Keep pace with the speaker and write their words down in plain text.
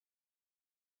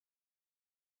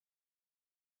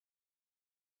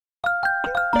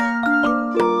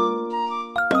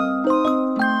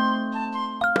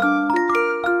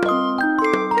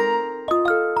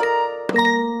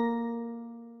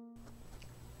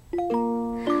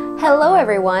Hello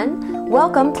everyone!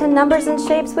 Welcome to Numbers and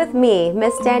Shapes with me,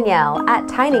 Miss Danielle at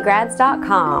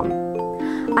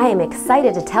TinyGrads.com. I am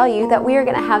excited to tell you that we are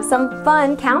going to have some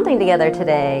fun counting together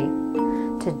today.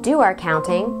 To do our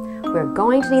counting, we're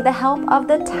going to need the help of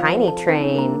the tiny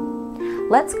train.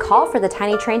 Let's call for the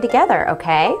tiny train together,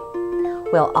 okay?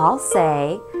 We'll all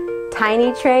say,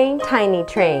 tiny train,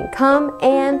 come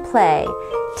and play.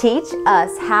 Teach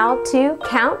us how to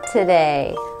count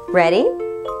today. Ready?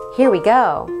 Here we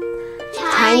go.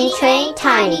 Tiny train,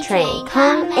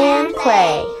 come and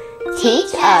play.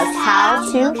 Teach us how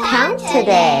to count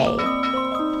today.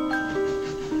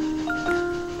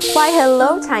 Why,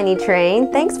 hello, tiny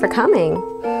train. Thanks for coming.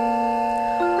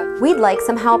 We'd like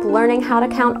some help learning how to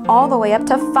count all the way up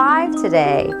to 5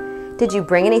 today. Did you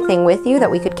bring anything with you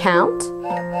that we could count?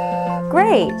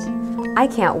 Great! I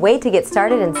can't wait to get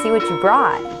started and see what you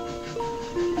brought.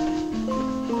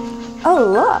 Oh,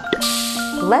 look!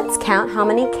 Let's count how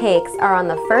many cakes are on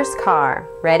the first car.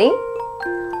 Ready?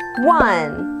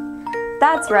 1.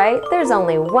 That's right, there's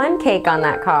only 1 cake on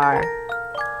that car.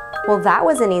 Well, that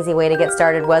was an easy way to get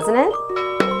started, wasn't it?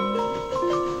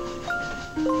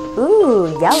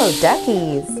 Ooh, yellow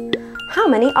duckies. How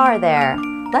many are there?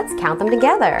 Let's count them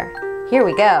together. Here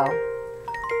we go.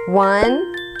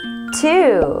 1,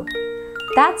 2.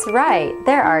 That's right,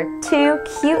 there are 2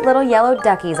 cute little yellow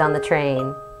duckies on the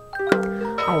train.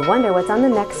 I wonder what's on the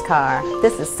next car.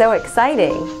 This is so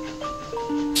exciting.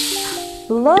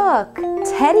 Look,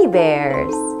 teddy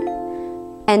bears.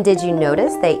 And did you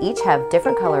notice they each have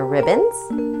different color ribbons?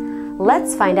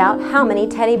 Let's find out how many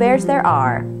teddy bears there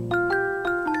are.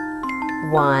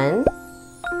 1,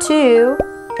 2,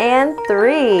 and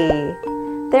 3.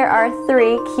 There are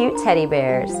 3 cute teddy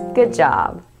bears. Good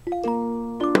job.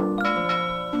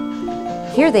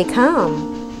 Here they come.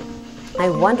 I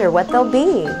wonder what they'll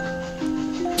be.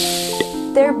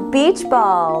 They're beach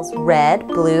balls. Red,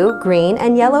 blue, green,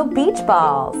 and yellow beach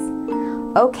balls.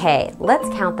 Okay, let's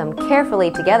count them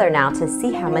carefully together now to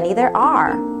see how many there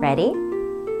are. Ready?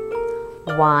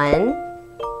 1,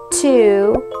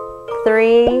 2,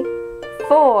 3,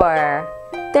 4.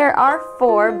 There are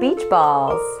 4 beach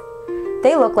balls.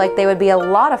 They look like they would be a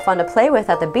lot of fun to play with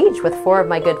at the beach with 4 of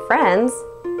my good friends.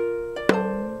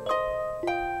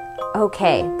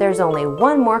 Okay, there's only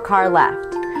 1 more car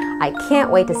left. I can't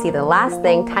wait to see the last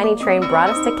thing Tiny Train brought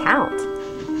us to count.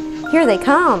 Here they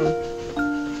come.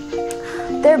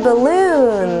 They're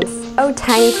balloons. Oh,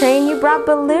 Tiny Train, you brought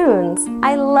balloons.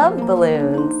 I love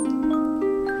balloons.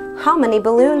 How many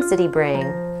balloons did he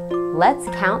bring? Let's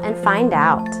count and find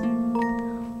out.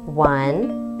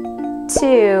 1,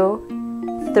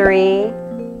 2, 3,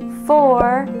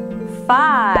 4,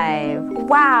 5.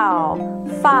 Wow,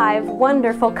 5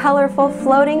 wonderful, colorful,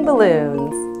 floating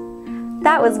balloons.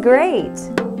 That was great.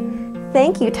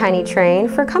 Thank you, Tiny Train,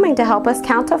 for coming to help us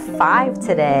count to 5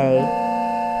 today.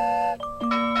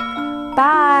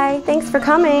 Bye. Thanks for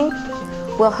coming.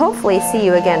 We'll hopefully see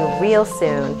you again real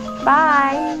soon.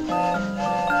 Bye.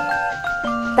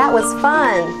 That was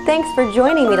fun. Thanks for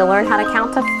joining me to learn how to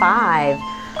count to 5.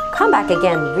 Come back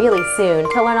again really soon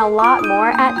to learn a lot more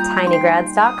at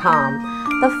TinyGrads.com,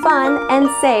 the fun and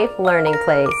safe learning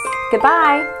place.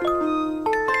 Goodbye.